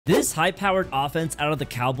This high-powered offense out of the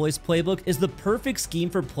Cowboys playbook is the perfect scheme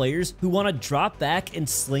for players who want to drop back and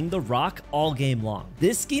sling the rock all game long.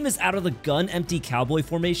 This scheme is out of the gun empty Cowboy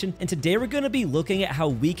formation, and today we're going to be looking at how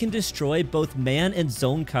we can destroy both man and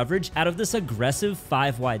zone coverage out of this aggressive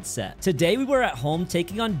 5-wide set. Today we were at home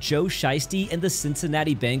taking on Joe Shiesty and the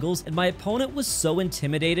Cincinnati Bengals, and my opponent was so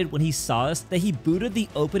intimidated when he saw us that he booted the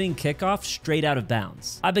opening kickoff straight out of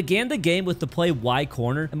bounds. I began the game with the play Y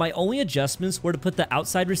corner, and my only adjustments were to put the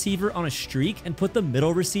outside receiver on a streak and put the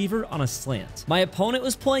middle receiver on a slant. My opponent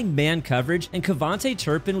was playing man coverage, and Kevontae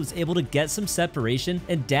Turpin was able to get some separation,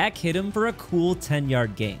 and Dak hit him for a cool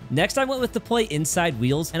 10-yard gain. Next, I went with the play inside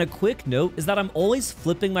wheels, and a quick note is that I'm always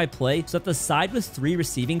flipping my play so that the side with 3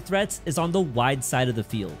 receiving threats is on the wide side of the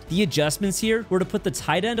field. The adjustments here were to put the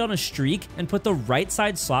tight end on a streak and put the right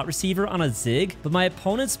side slot receiver on a zig, but my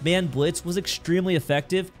opponent's man blitz was extremely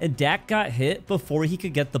effective, and Dak got hit before he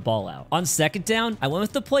could get the ball out. On second down, I went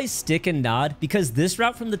with the play stick and nod because this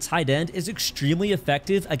route from the tight end is extremely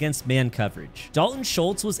effective against man coverage. Dalton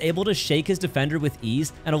Schultz was able to shake his defender with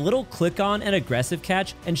ease, and a little click on and aggressive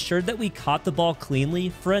catch ensured that we caught the ball cleanly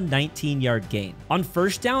for a 19-yard gain. On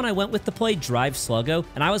first down, I went with the play drive sluggo,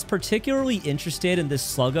 and I was particularly interested in this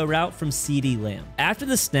sluggo route from CeeDee Lamb. After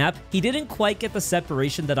the snap, he didn't quite get the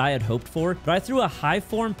separation that I had hoped for, but I threw a high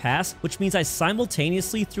form pass, which means I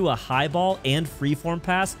simultaneously threw a high ball and free form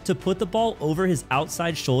pass to put the ball over his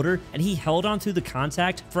outside shoulder, and he held on to the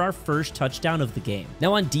contact for our first touchdown of the game.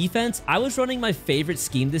 Now on defense, I was running my favorite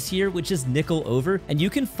scheme this year, which is nickel over, and you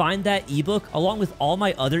can find that ebook along with all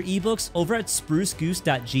my other ebooks over at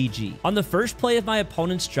sprucegoose.gg. On the first play of my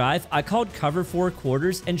opponent's drive, I called cover 4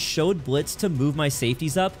 quarters and showed blitz to move my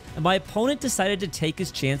safeties up, and my opponent decided to take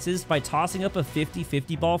his chances by tossing up a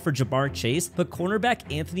 50-50 ball for Jamar Chase, but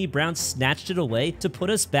cornerback Anthony Brown snatched it away to put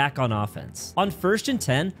us back on offense. On first and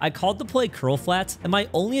 10, I called the play curl flats, and my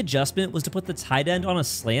only adjustment was to put the tight end on a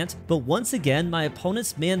slant, but once again, my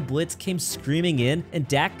opponent's man blitz came screaming in, and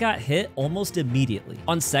Dak got hit almost immediately.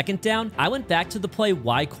 On second down, I went back to the play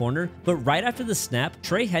Y corner, but right after the snap,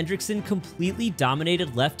 Trey Hendrickson completely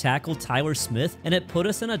dominated left tackle Tyler Smith, and it put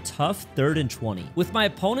us in a tough 3rd and 20. With my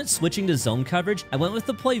opponent switching to zone coverage, I went with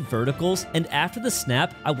the play verticals, and after the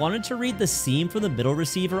snap, I wanted to read the seam from the middle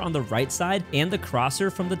receiver on the right side and the crosser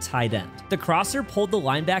from the tight end. The crosser pulled the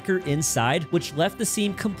linebacker inside, which left the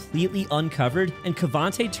seam completely uncovered, and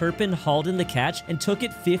Kevontae Turpin hauled in the catch and took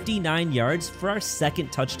it 59 yards for our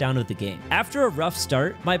second touchdown of the game. After a rough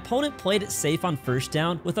start, my opponent played it safe on first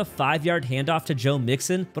down with a 5-yard handoff to Joe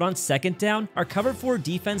Mixon, but on second down, our cover 4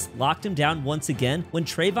 defense locked him down once again when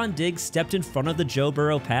Trayvon Diggs stepped in front of the Joe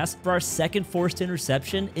Burrow pass for our second forced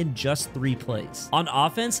interception in just 3 plays. On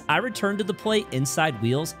offense, I returned to the play inside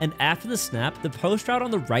wheels, and after the snap, the post route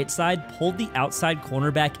on the right side pulled the outside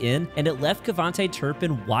cornerback in, and it left Kevontae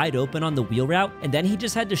Turpin wide open on the wheel route, and then he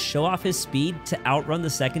just had to show off his speed to outrun the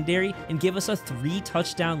secondary and give us a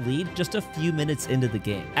 3-touchdown lead just a few minutes into the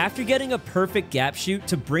game. After getting a perfect gap shoot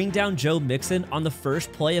to bring down Joe Mixon on the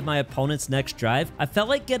first play of my opponent's next drive, I felt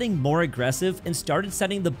like getting more aggressive and started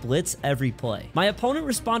setting the blitz every play. My opponent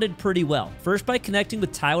responded pretty well, first by connecting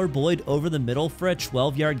with Tyler Boyd over the middle for a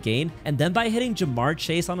 12-yard gain, and then by hitting Jamar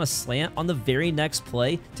Chase on a slant on the very next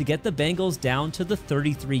play to get the Bengals down to the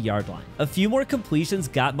 33-yard line. A few more completions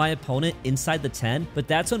got my opponent inside the 10, but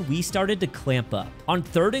that's when we started to clamp up. On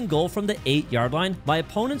 3rd and goal from the 8-yard line, my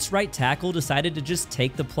opponent's right tackle decided to just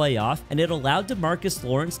take the play off, and it allowed DeMarcus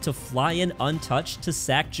Lawrence to fly in untouched to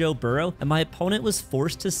sack Joe Burrow, and my opponent was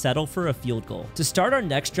forced to settle for a field goal. To start our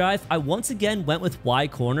next drive, I once again went with Y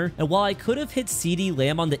corner, and while I could have hit CeeDee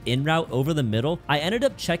Lamb on the in route over the middle, I ended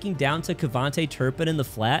up checking down to Kevontae Turpin in the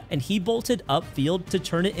flat, and he bolted upfield to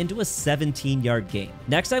turn it into a 17-yard gain.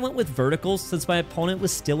 Next, I went with verticals since my opponent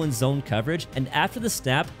was still in zone coverage, and after the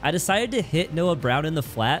snap, I decided to hit Noah Brown in the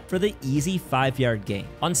flat for the easy 5-yard gain.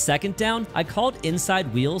 On second down, I called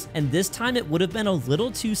inside wheels, and this time it would have been a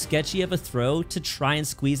little too sketchy of a throw to try and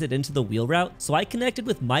squeeze it into the wheel route, so I connected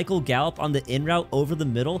with Michael Gallup on the in route over the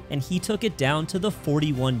middle, and he took it down to the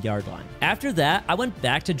 41-yard line. After that, I went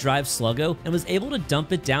back to drive sluggo and was able to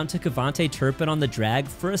dump it down to Kevontae Turpin on the drag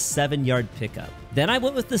for a 7-yard pickup. Then I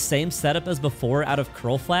went with the same setup as before out of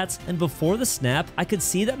curl flats, and before the snap, I could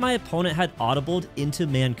see that my opponent had audibled into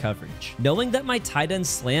man coverage. Knowing that my tight end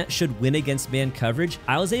slant should win against man coverage,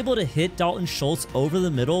 I was able to hit Dalton Schultz over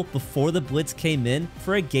the middle before the blitz came in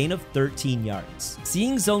for a gain of 13 yards.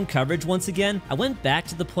 Seeing zone coverage once again, I went back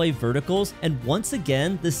to the play verticals, and once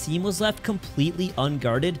again, the seam was left completely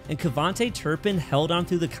unguarded, and Kevontae Turpin held on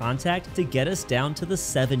through the contact to get us down to the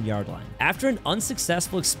 7-yard line. After an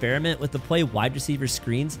unsuccessful experiment with the play wide receiver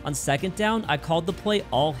screens. On second down, I called the play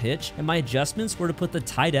all hitch, and my adjustments were to put the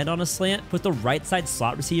tight end on a slant, put the right side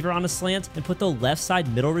slot receiver on a slant, and put the left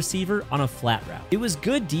side middle receiver on a flat route. It was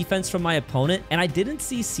good defense from my opponent, and I didn't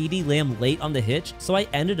see CeeDee Lamb late on the hitch, so I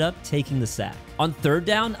ended up taking the sack. On third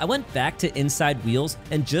down, I went back to inside wheels,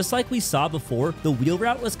 and just like we saw before, the wheel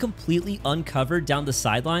route was completely uncovered down the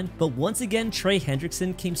sideline, but once again, Trey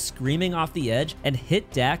Hendrickson came screaming off the edge and hit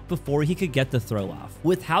Dak before he could get the throw off.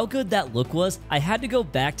 With how good that look was, I had to go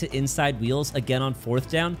back to inside wheels again on fourth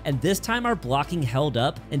down, and this time our blocking held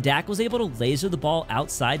up, and Dak was able to laser the ball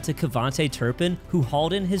outside to Kevontae Turpin, who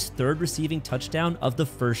hauled in his third receiving touchdown of the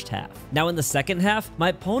first half. Now in the second half, my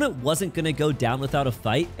opponent wasn't going to go down without a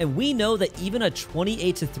fight, and we know that even a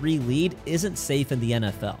 28-3 lead isn't safe in the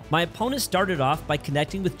NFL. My opponent started off by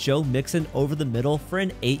connecting with Joe Mixon over the middle for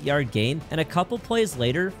an 8-yard gain, and a couple plays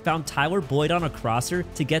later found Tyler Boyd on a crosser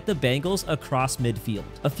to get the Bengals across midfield.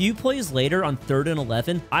 A few plays later on 3rd and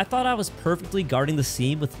 11, I thought I was perfectly guarding the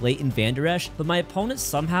seam with Leighton Vander Esch, but my opponent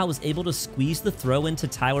somehow was able to squeeze the throw into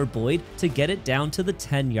Tyler Boyd to get it down to the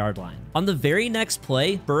 10-yard line. On the very next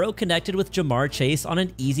play, Burrow connected with Jamar Chase on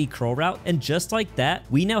an easy curl route, and just like that,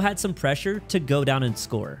 we now had some pressure to go down and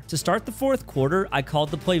score. To start the fourth quarter, I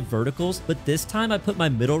called the play verticals, but this time I put my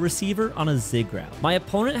middle receiver on a zig route. My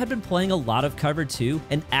opponent had been playing a lot of cover 2,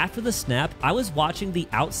 and after the snap, I was watching the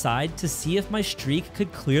outside to see if my streak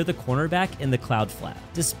could clear the cornerback in the cloud flat.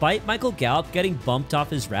 Despite Michael Gallup getting bumped off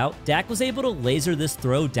his route, Dak was able to laser this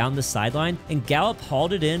throw down the sideline, and Gallup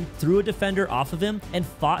hauled it in, threw a defender off of him, and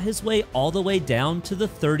fought his way all the way down to the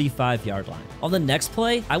 35-yard line. On the next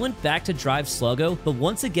play, I went back to drive Sluggo, but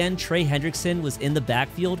once again, Trey Hendrickson was in the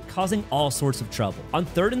backfield, causing all sorts of trouble. On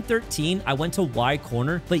 3rd and 13, I went to Y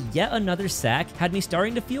corner, but yet another sack had me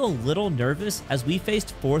starting to feel a little nervous as we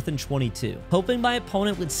faced 4th and 22. Hoping my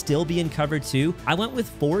opponent would still be in cover 2, I went with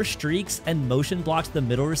 4 streaks and motion blocked the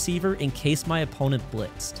middle receiver in case my opponent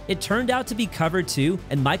blitzed. It turned out to be cover 2,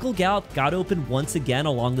 and Michael Gallup got open once again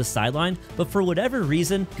along the sideline, but for whatever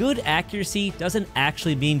reason, good accuracy doesn't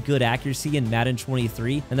actually mean good accuracy in Madden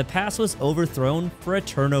 23, and the pass was overthrown for a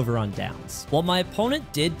turnover on downs. While my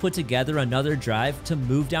opponent did put together another drive to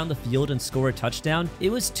move down the field and score a touchdown, it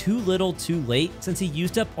was too little too late since he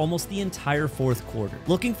used up almost the entire fourth quarter.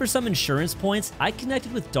 Looking for some insurance points, I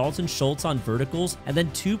connected with Dalton Schultz on verticals, and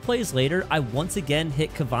then 2 plays later, I once again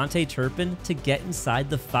hit Kevontae Turpin to get inside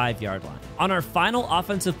the 5-yard line. On our final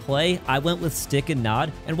offensive play, I went with stick and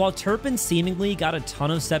nod, and while Turpin seemingly got a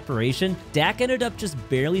ton of separation, Dak ended up just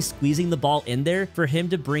barely squeezing the ball in there for him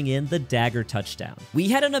to bring in the dagger touchdown. We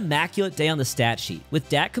had an immaculate day on the stat sheet, with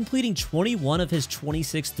Dak completing 21 of his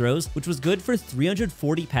 26 throws, which was good for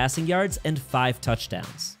 340 passing yards and 5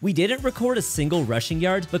 touchdowns. We didn't record a single rushing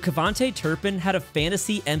yard, but Kevontae Turpin had a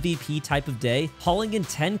fantasy MVP type of day, hauling in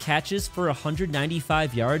 10 catches for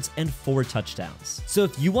 195 yards and 4 touchdowns. So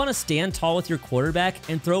if you want to stand tall with your quarterback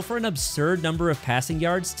and throw for an absurd number of passing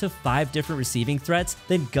yards to 5 different receiving threats,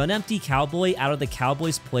 then Gun Empty Cowboy out of the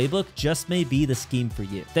Cowboys playbook just may be the scheme for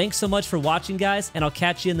you. Thanks so much for watching, guys, and I'll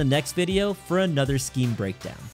catch you in the next video for another scheme breakdown.